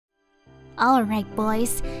Alright,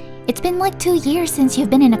 boys. It's been like 2 years since you've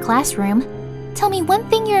been in a classroom. Tell me one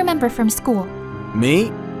thing you remember from school.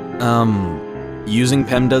 Me? Using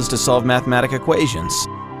PEMDAS to solve mathematic equations.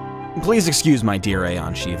 Please excuse my dear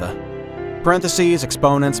Aeon Shiva. Parentheses,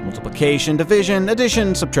 exponents, multiplication, division,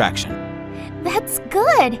 addition, subtraction. That's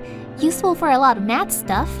good! Useful for a lot of math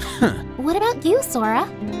stuff. What about you, Sora?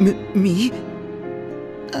 Me?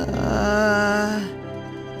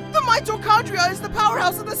 The mitochondria is the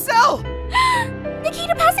powerhouse of the cell!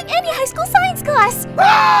 Nikita passing any high school science class!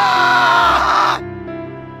 Ah!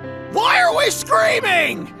 Why are we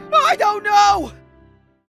screaming? I don't know!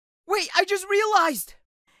 Wait, I just realized!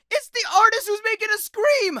 It's the artist who's making us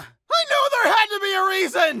scream! I knew there had to be a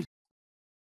reason!